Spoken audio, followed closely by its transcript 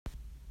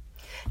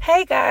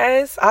Hey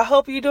guys, I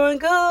hope you're doing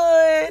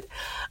good.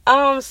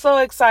 I'm so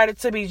excited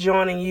to be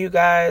joining you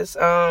guys.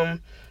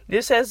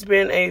 This has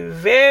been a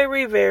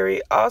very,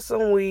 very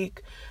awesome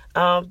week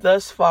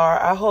thus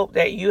far. I hope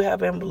that you have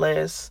been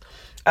blessed.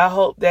 I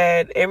hope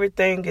that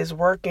everything is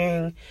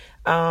working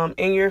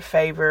in your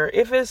favor.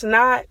 If it's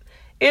not,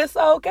 it's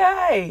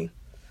okay.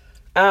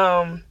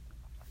 I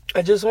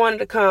just wanted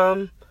to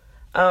come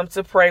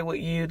to pray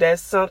with you.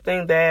 That's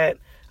something that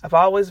I've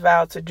always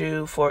vowed to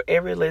do for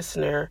every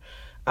listener,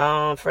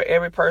 for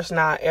every person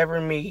I ever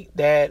meet,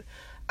 that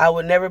I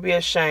would never be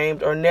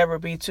ashamed or never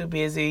be too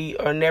busy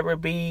or never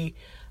be,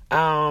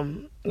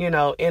 in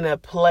a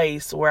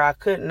place where I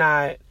could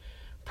not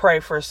pray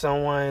for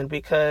someone,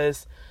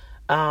 because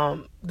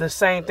the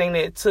same thing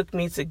that it took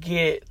me to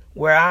get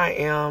where I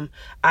am,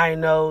 I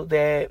know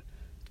that,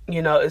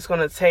 it's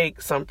going to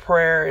take some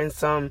prayer and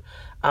some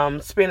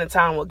spending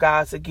time with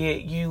God to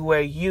get you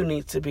where you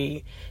need to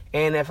be.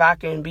 And if I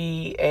can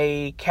be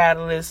a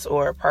catalyst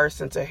or a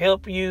person to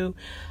help you,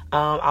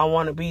 I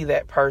want to be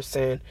that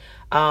person.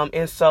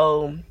 And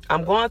so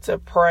I'm going to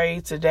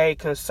pray today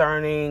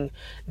concerning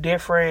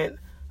different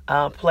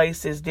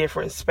places,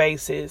 different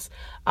spaces.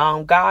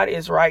 God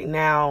is right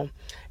now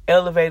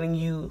elevating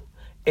you.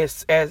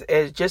 As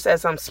just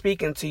as I'm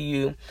speaking to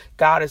you,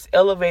 God is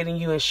elevating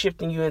you and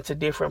shifting you into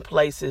different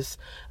places,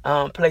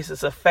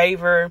 places of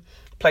favor,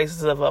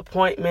 places of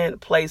appointment,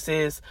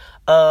 places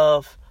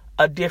of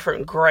a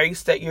different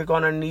grace that you're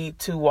going to need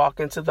to walk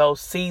into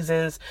those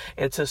seasons,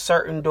 into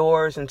certain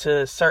doors,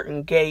 into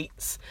certain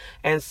gates.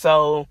 And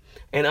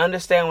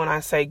understand when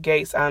I say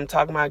gates, I'm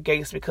talking about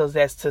gates because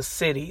that's to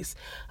cities.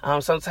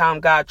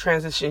 Sometimes God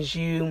transitions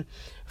you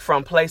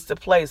from place to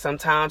place.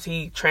 Sometimes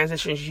he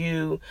transitions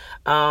you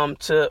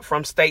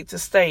from state to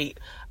state,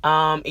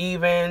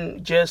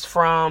 even just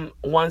from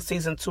one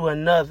season to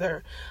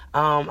another.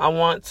 I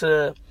want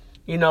to,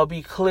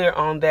 be clear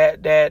on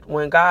that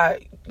when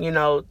God,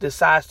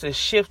 decides to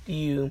shift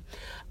you,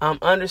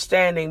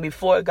 understanding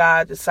before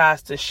God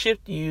decides to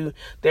shift you,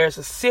 there's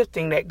a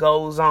sifting that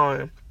goes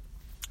on.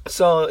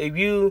 So if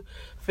you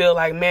feel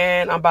like,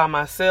 man, I'm by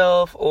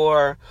myself,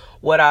 or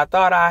what I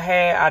thought I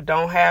had, I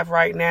don't have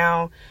right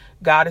now,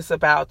 God is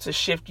about to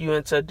shift you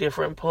into a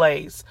different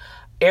place.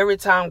 Every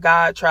time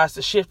God tries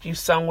to shift you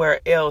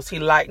somewhere else, he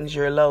lightens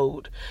your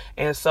load.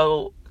 And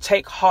so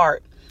take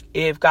heart.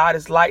 If God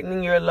is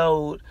lightening your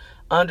load,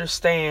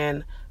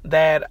 understand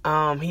that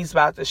he's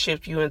about to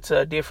shift you into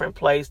a different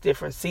place,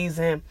 different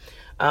season,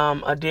 you're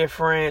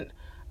going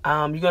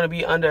to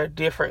be under a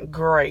different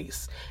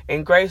grace.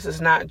 And grace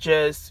is not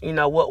just,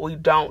 what we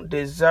don't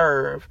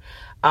deserve.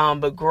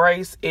 But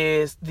grace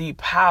is the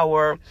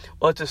power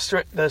or the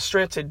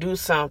strength to do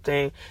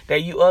something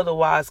that you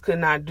otherwise could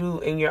not do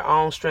in your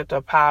own strength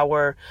or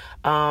power,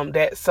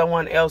 that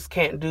someone else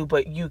can't do,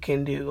 but you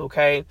can do.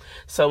 Okay.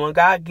 So when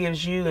God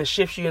gives you and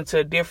shifts you into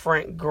a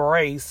different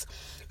grace,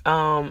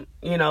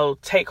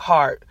 take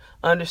heart.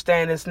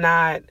 Understand it's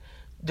not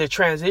the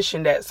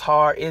transition that's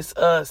hard, it's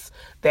us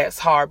that's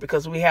hard,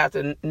 because we have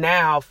to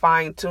now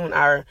fine tune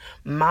our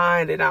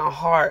mind and our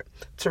heart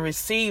to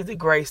receive the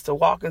grace to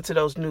walk into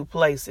those new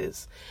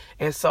places.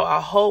 And so I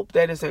hope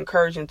that is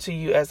encouraging to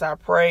you as I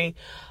pray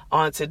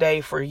on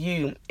today for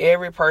you,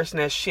 every person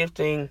that's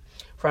shifting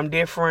from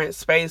different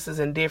spaces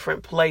and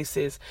different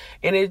places.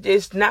 And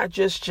it's not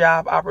just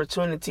job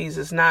opportunities.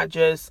 It's not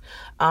just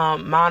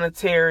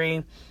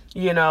monetary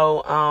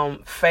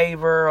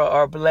favor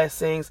or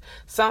blessings.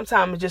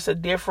 Sometimes it's just a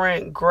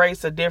different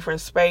grace, a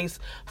different space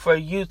for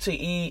you to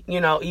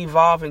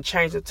evolve and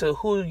change into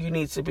who you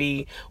need to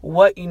be,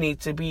 what you need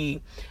to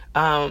be.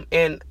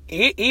 And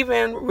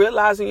even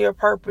realizing your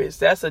purpose,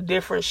 that's a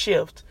different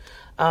shift.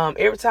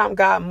 Every time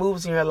God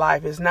moves in your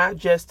life, it's not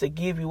just to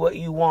give you what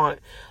you want,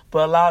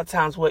 but a lot of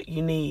times what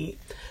you need.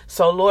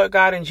 So, Lord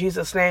God, in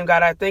Jesus' name,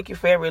 God, I thank you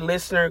for every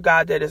listener,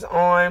 God, that is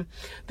on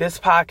this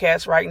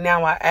podcast right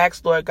now. I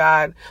ask, Lord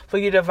God, for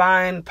your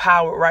divine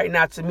power right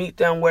now to meet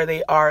them where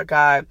they are,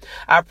 God.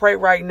 I pray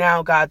right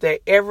now, God, that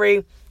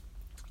every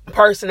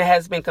person that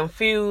has been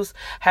confused,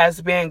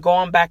 has been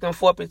going back and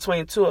forth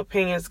between two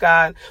opinions,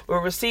 God, will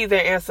receive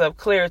their answer of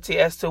clarity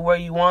as to where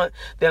you want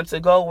them to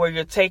go, where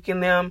you're taking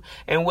them,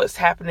 and what's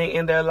happening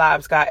in their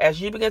lives, God.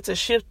 As you begin to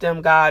shift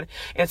them, God,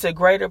 into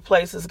greater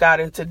places,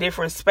 God, into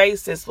different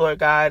spaces, Lord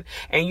God,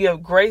 and you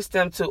have graced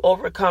them to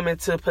overcome and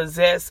to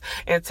possess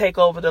and take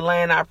over the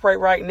land. I pray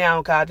right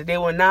now, God, that they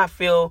will not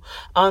feel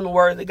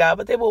unworthy, God,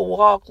 but they will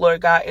walk,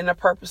 Lord God, in the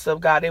purpose of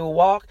God. They will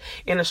walk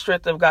in the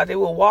strength of God. They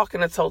will walk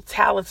in the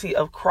totality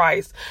of Christ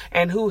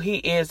and who he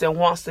is and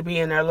wants to be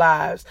in their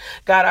lives.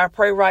 God, I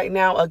pray right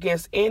now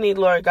against any,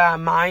 Lord God,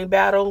 mind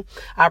battle.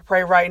 I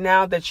pray right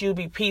now that you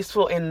be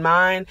peaceful in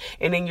mind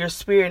and in your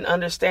spirit, and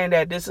understand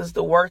that this is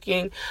the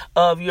working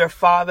of your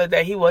Father,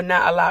 that he will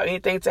not allow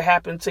anything to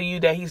happen to you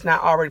that he's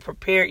not already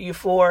prepared you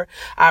for.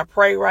 I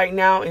pray right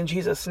now in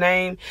Jesus'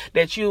 name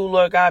that you,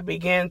 Lord God,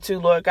 begin to,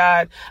 Lord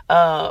God,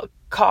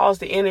 cause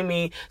the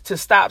enemy to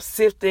stop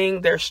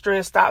sifting their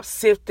strength, stop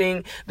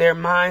sifting their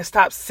mind,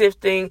 stop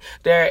sifting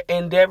their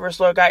endeavors,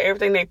 Lord God.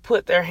 Everything they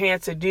put their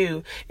hand to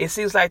do, it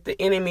seems like the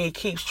enemy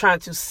keeps trying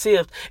to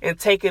sift and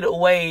take it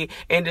away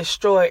and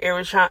destroy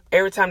every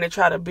time they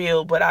try to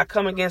build. But I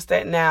come against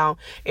that now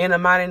in the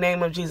mighty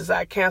name of Jesus.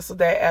 I cancel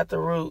that at the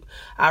root.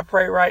 I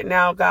pray right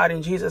now, God,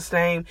 in Jesus'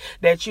 name,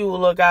 that you will,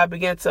 Lord God,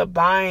 begin to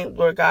bind,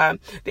 Lord God,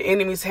 the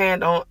enemy's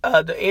hand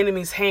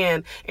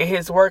and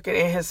his working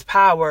and his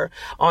power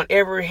on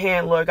every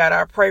hand, Lord God.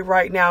 I pray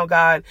right now,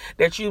 God,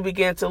 that you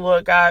begin to,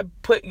 Lord God,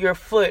 put your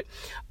foot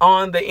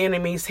on the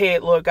enemy's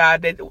head, Lord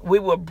God, that we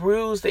will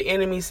bruise the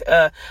enemy's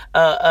head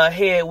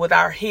with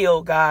our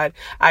heel, God.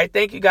 I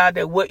thank you, God,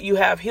 that what you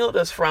have healed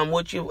us from,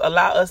 what you've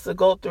allowed us to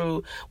go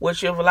through,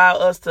 what you've allowed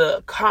us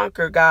to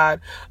conquer,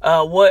 God,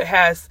 what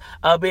has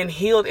been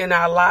healed in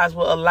our lives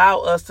will allow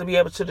us to be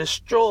able to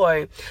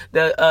destroy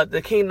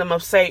the kingdom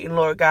of Satan,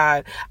 Lord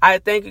God. I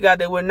thank you, God,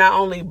 that we're not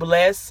only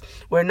blessed,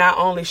 we're not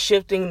only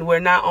shifting, we're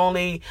not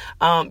only,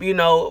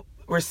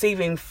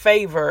 receiving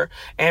favor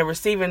and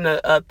receiving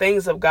the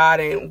things of God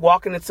and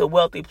walking into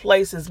wealthy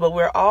places, but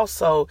we're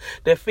also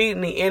defeating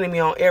the enemy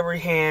on every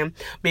hand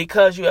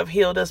because you have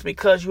healed us,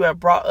 because you have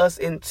brought us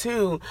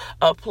into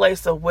a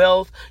place of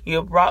wealth. You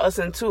have brought us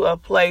into a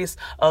place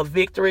of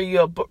victory. You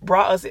have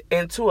brought us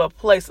into a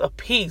place of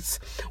peace,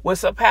 which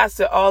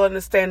surpasses all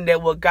understanding,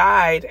 that will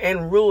guide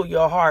and rule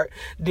your heart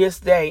this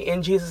day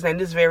in Jesus' name,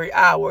 this very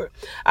hour.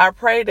 I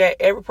pray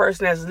that every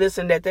person that's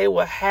listened, that they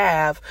will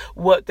have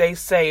what they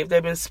say. If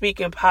they've been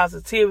speaking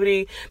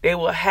positivity, they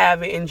will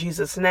have it in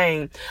Jesus'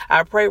 name.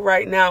 I pray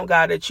right now,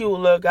 God, that you will,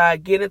 Lord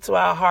God, get into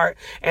our heart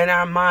and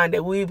our mind,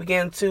 that we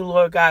begin to,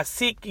 Lord God,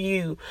 seek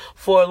you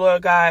for,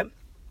 Lord God,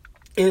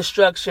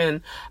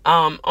 instruction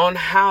on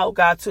how,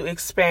 God, to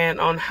expand,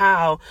 on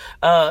how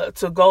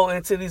to go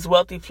into these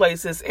wealthy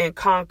places and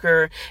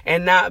conquer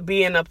and not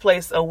be in a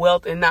place of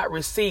wealth and not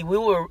receive. We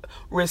will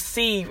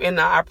receive in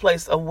our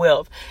place of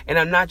wealth. And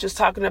I'm not just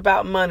talking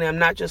about money. I'm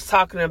not just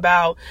talking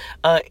about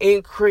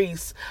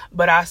increase,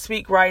 but I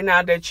speak right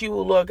now that you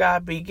will, Lord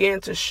God,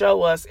 begin to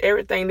show us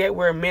everything that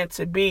we're meant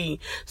to be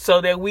so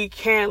that we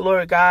can,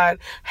 Lord God,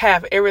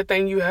 have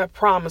everything you have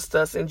promised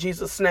us in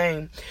Jesus'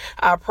 name.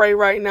 I pray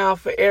right now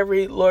for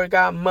every, Lord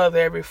God, mother,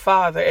 every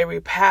father,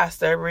 every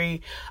pastor,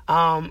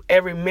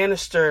 every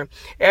minister,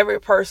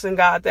 every person,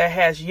 God, that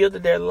has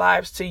yielded their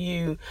lives to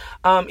you,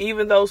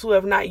 even those who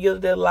have not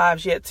yielded their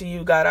lives yet to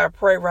you, God. I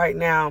pray right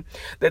now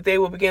that they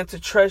will begin to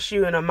trust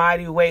you in a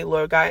mighty way,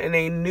 Lord God, in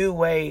a new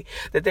way,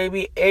 that they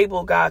be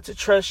able, God, to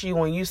trust you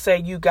when you say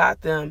you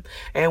got them,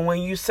 and when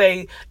you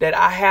say that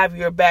I have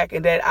your back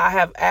and that I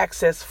have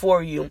access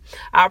for you.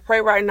 I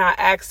pray right now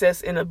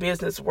access in a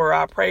business world.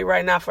 I pray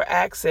right now for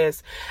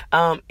access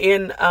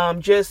in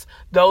just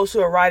those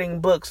who are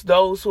writing books,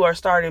 those who are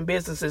starting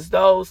businesses,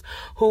 those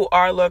who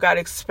are, Lord God,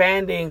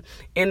 expanding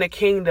in the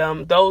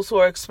kingdom, those who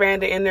are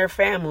expanding in their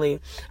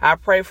family. I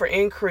pray for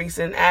increase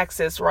in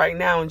access right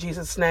now in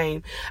Jesus'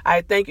 name.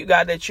 I thank you,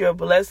 God, that you're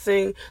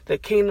blessing the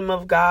kingdom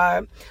of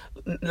God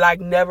like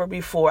never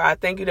before. I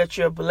thank you that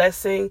you're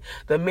blessing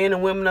the men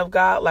and women of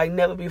God like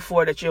never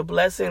before, that you're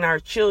blessing our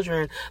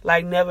children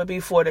like never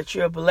before, that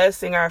you're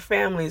blessing our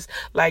families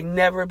like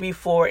never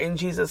before in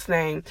Jesus'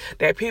 name,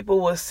 that people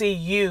will see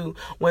you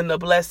when the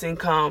blessing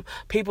comes.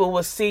 People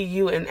will see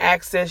you and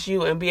access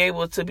you and be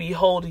able to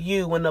behold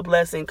you when the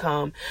blessing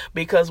comes,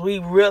 because we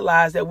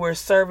realize that we're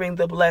serving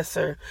the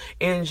blesser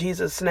in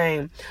Jesus'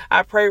 name.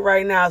 I pray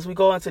right now as we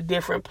go into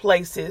different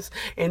places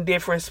in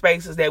different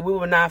spaces that we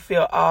will not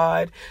feel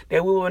odd,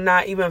 that we will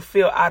not even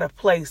feel out of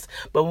place,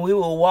 but we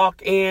will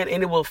walk in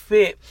and it will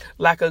fit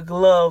like a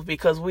glove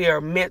because we are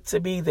meant to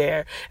be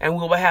there, and we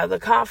will have the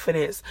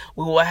confidence,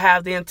 we will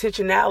have the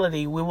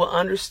intentionality, we will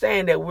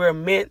understand that we're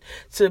meant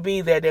to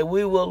be there, that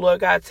we will, Lord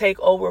God, take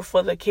over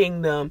for the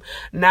kingdom,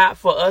 not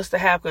for us to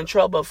have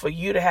control, but for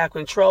you to have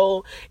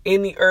control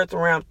in the earth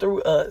realm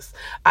through us.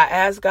 I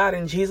ask, God,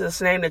 in Jesus'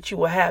 name, that you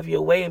will have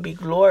your way and be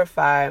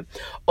glorified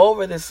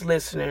over this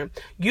listener.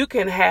 You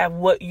can have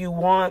what you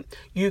want.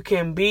 You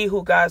can be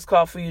who God's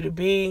called for you to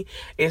be.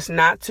 It's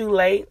not too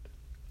late.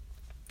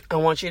 I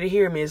want you to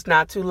hear me. It's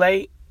not too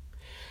late.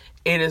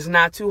 It is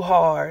not too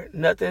hard.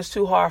 Nothing is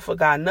too hard for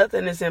God.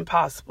 Nothing is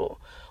impossible.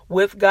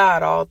 With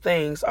God, all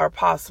things are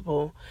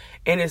possible,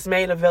 and it's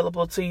made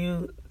available to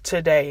you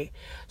today.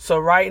 So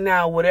right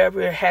now,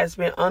 whatever has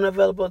been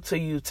unavailable to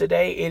you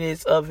today, it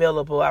is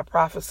available. I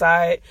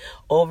prophesy it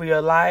over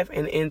your life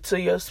and into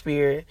your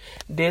spirit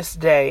this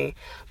day.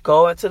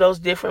 Go into those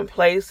different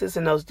places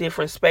and those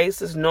different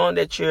spaces, knowing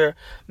that you're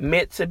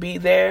meant to be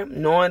there,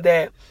 knowing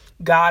that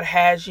God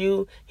has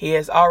you. He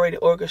has already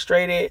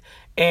orchestrated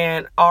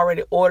and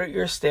already ordered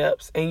your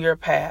steps and your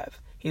path.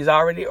 He's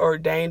already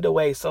ordained the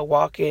way, so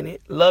walk in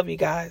it. Love you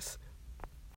guys.